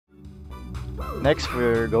Next,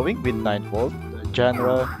 we're going with 9 volt,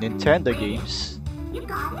 genre Nintendo games. You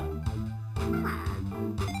got it.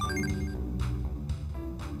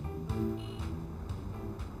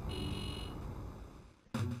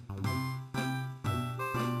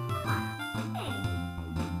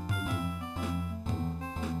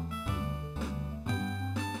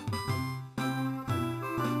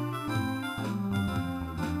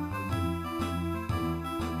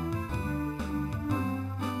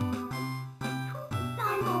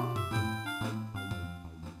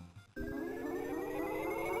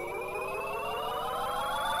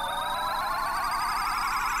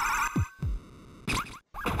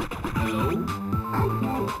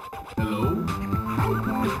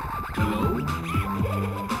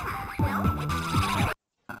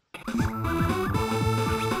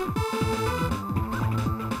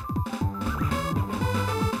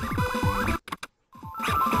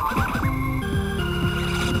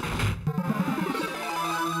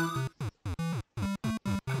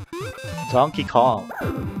 Donkey Kong.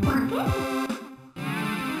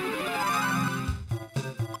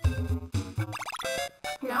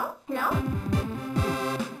 Hello? Hello?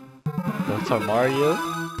 Dr. Mario.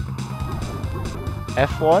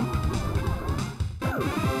 F1?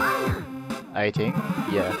 I think,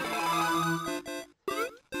 yeah.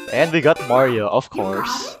 And we got Mario, of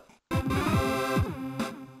course.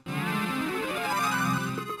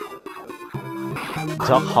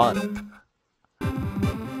 Duck Hunt.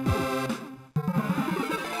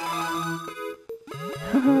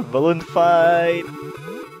 Balloon fight.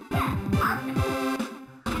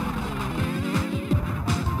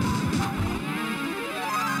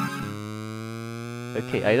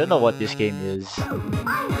 Okay, I don't know what this game is,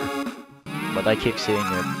 but I keep seeing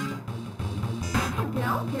it.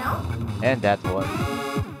 Hello? Hello? And that one.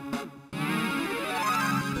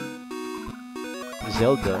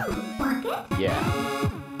 Zelda. Yeah.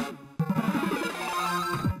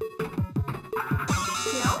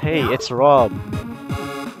 Hey, it's Rob.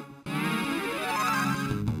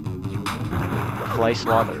 Fly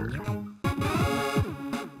Swatter.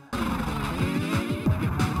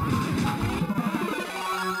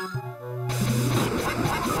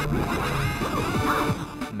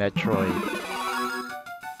 Metroid.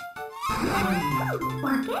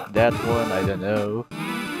 That one, I don't know.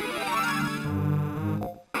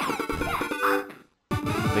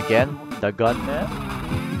 The Gunman?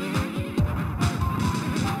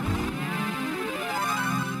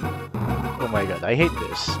 Oh my god, I hate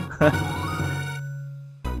this.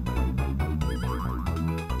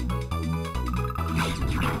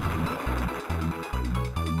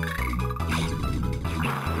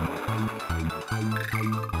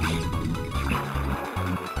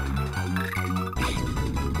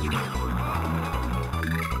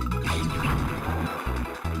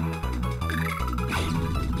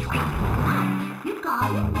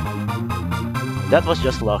 That was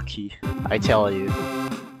just lucky, I tell you.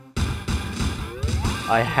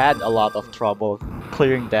 I had a lot of trouble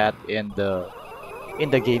clearing that in the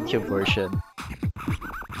GameCube version.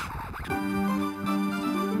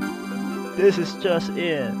 This is just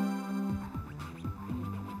in.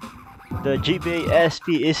 The GBA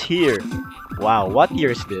SP is here. Wow, what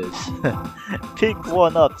year is this? Pick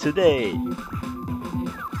one up today.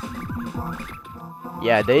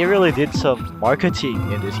 Yeah, they really did some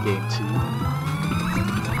marketing in this game too.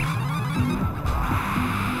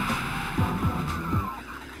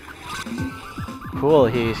 Cool,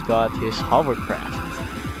 he's got his hovercraft.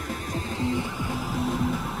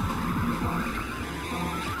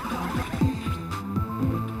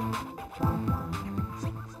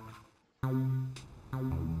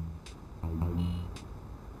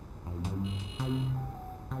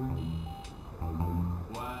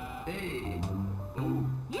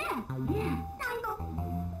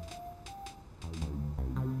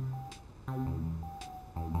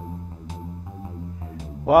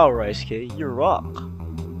 Wow, Rysuke, you rock.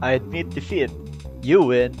 I admit defeat. You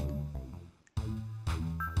win.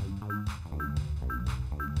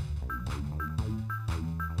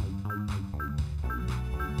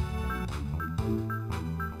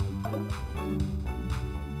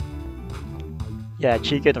 Yeah,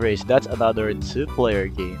 Chicken Race, that's another two-player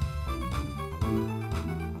game.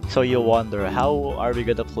 So you wonder, how are we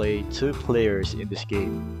gonna play two players in this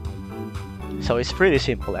game? So it's pretty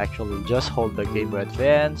simple actually, just hold the Game Boy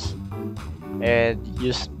Advance and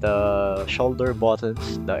use the shoulder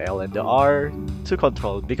buttons, the L and the R to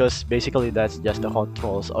control, because basically that's just the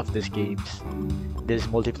controls of these games, these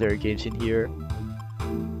multiplayer games in here.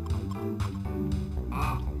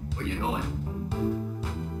 Where you going?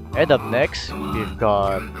 And up next, we've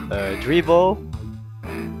got Dribble,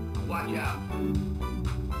 Watch out.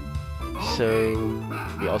 So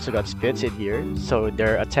we also got spits in here, so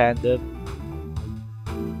they're a tandem.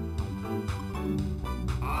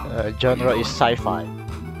 Genre is sci-fi.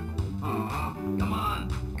 Come on,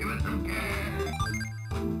 give it some care.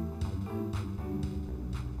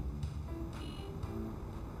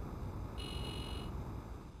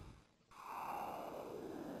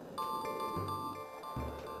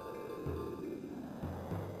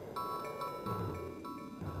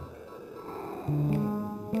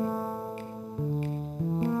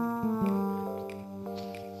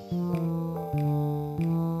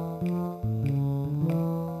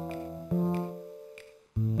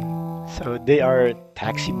 So they are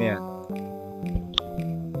taxi men.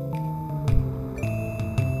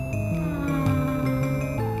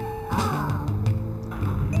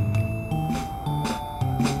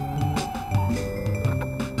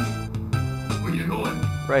 Where you going?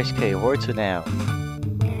 Price K, where to now?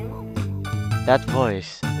 That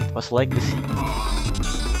voice, it was like the sea.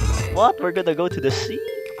 What? We're gonna go to the sea?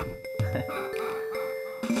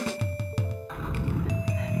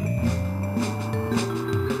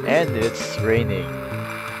 And it's raining.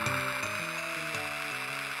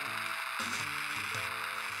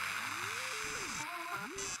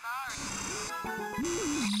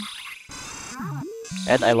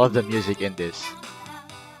 And I love the music in this.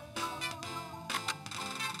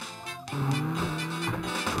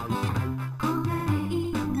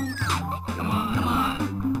 Come on, come on.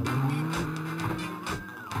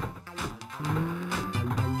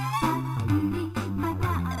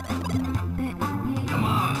 Come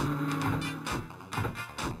on.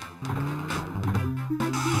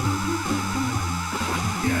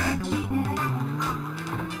 Yeah.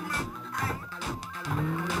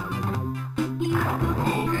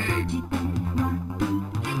 Okay.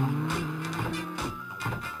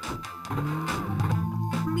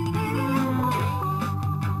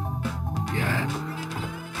 Yeah.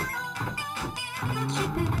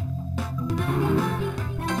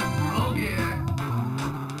 Oh yeah.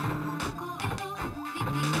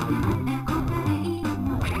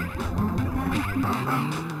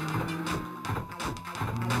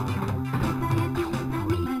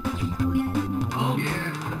 Oh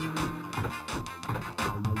yeah.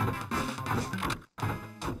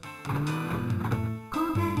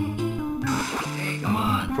 Hey, come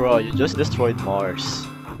on. Bro, you just destroyed Mars.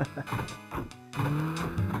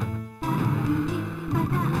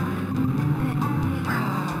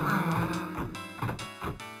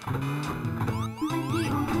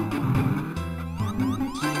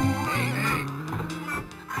 Hey, hey.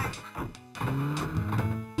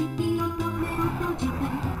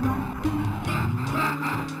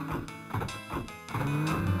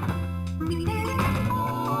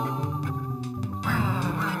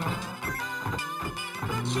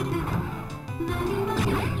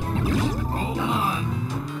 Oh, come on.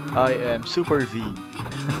 I am Super V.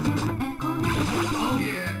 Oh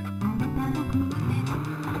yeah.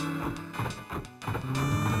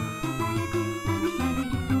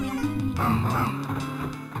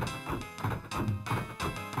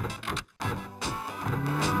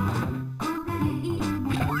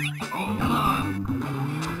 Oh, come on.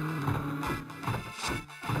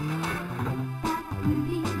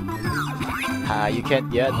 Ah, you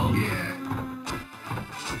can't yet. Oh yeah.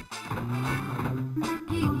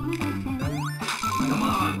 Come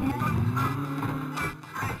on.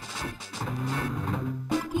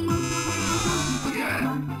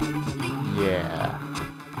 Yeah. Yeah.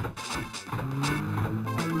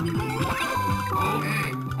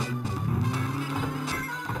 Okay.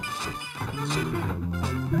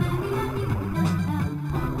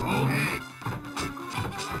 Okay.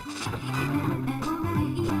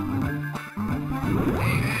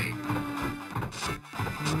 Hey, hey.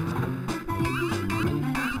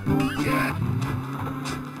 Yeah.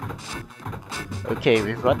 Okay,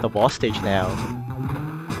 we've got the boss stage now.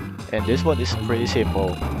 And this one is pretty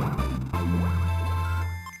simple.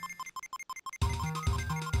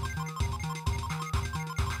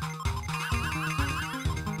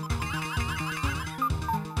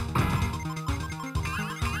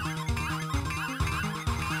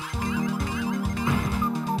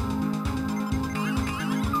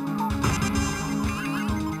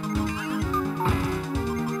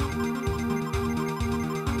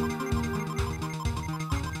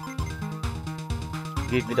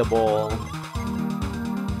 Give me the ball.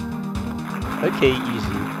 Okay,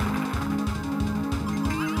 easy.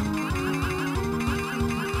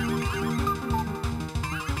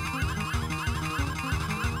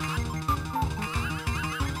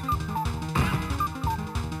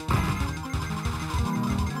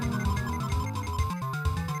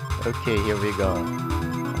 Okay, here we go.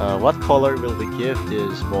 What color will we give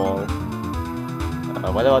this ball?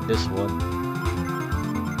 What about this one?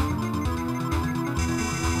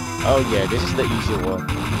 Oh yeah, this is the easy one.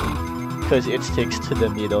 Because it sticks to the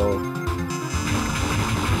middle.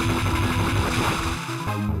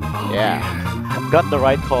 Yeah, got the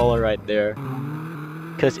right color right there.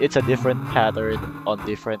 Because it's a different pattern on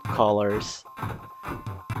different colors.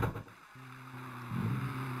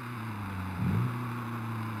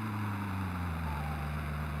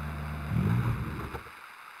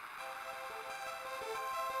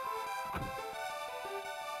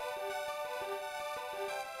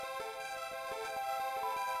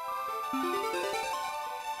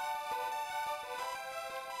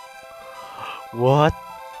 What?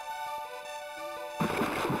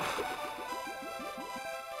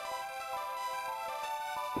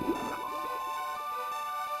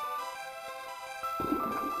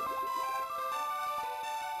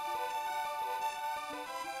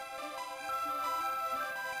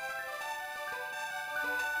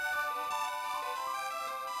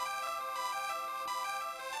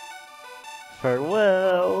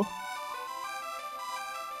 Farewell!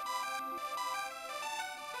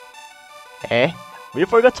 Eh? We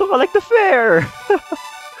forgot to collect the fare!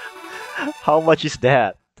 How much is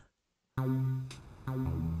that?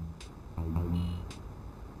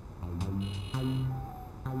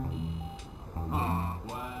 Wow.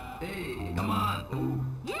 Hey, come on. Ooh.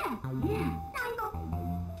 Yeah, yeah. Time.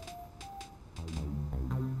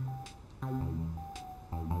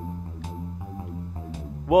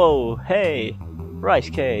 Whoa, hey! Rice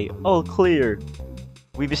K, all clear!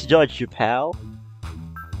 We misjudged you, pal!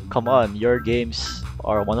 Come on, your games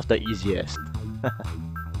are one of the easiest.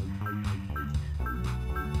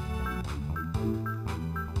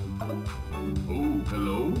 Oh,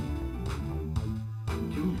 hello.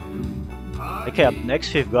 Okay, up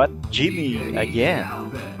next we've got Jimmy again.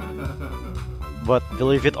 But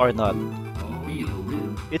believe it or not,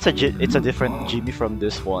 it's a different Jimmy from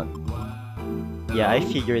this one. Yeah, I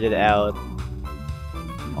figured it out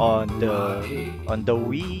on the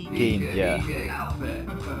Wii game, yeah.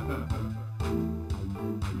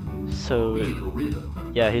 So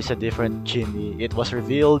yeah, he's a different Jimmy. It was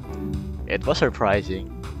revealed. It was surprising.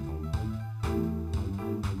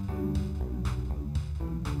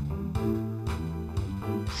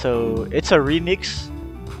 So it's a remix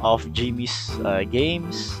of Jimmy's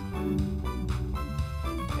games.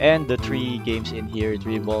 And the 3 games in here,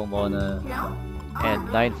 Dribble, Mona, No? and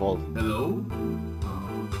 9-volt. Hello?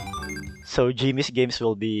 So Jimmy's games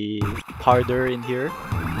will be harder in here.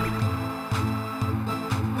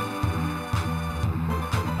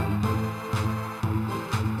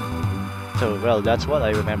 So well, that's what I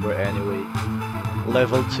remember anyway.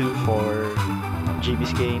 Level 2 for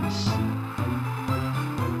Jimmy's games.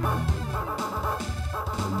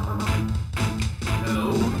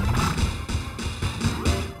 Hello?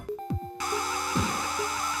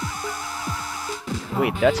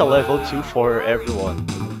 Wait, that's a level 2 for everyone.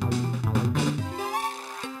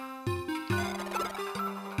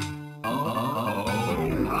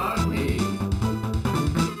 Party.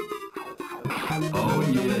 Oh,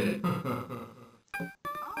 yeah.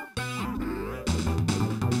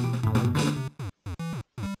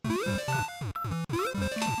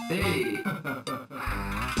 Hey.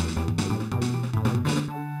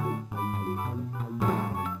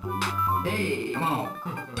 Hey, come on.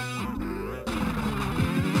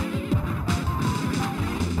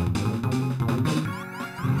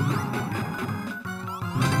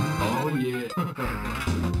 Oh, yeah.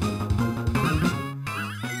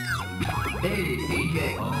 Hey, DJ.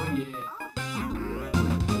 Oh, yeah.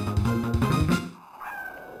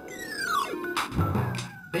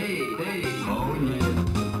 Hey, hey. Oh, yeah.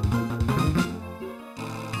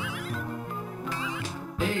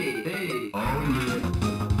 Hey, hey. Oh, yeah.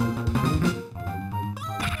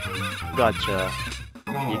 Gotcha.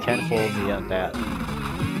 Come on, You can't fool DJ. me on that.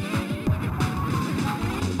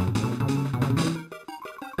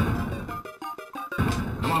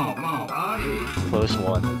 Come on, party. Close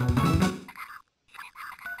one.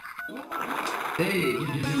 Hey,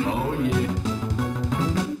 oh yeah.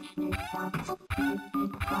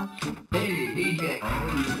 Hey, DJ. Oh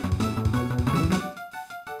yeah.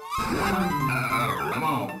 Come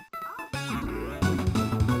on.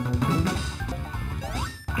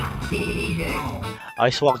 DJ. I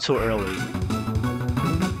swapped too early.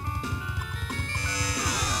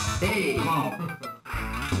 Hey, come on.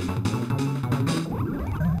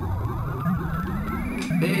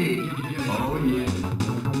 Hey, oh yeah.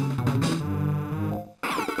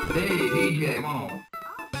 Hey, DJ, come on.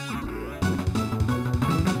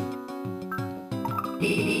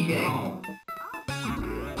 easy.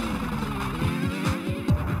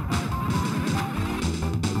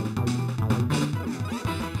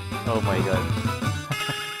 Oh my god.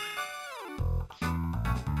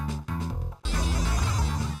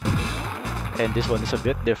 And this one is a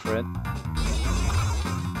bit different.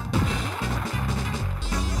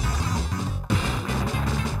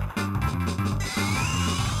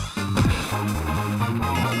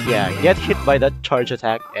 Yeah, get hit by that charge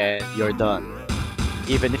attack and you're done.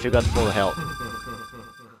 Even if you got full health.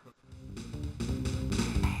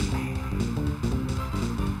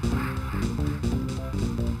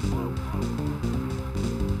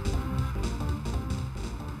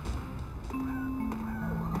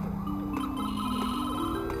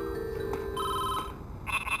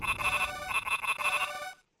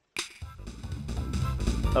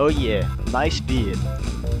 Oh yeah, nice beat.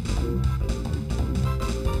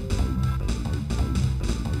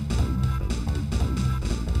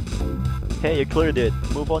 Hey, you cleared it.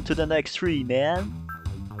 Move on to the next tree, man.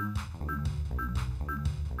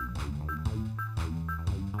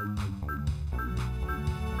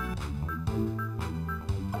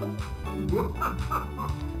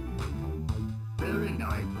 Very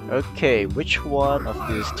nice. Okay, which one of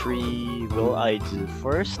these three will I do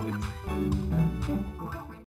first?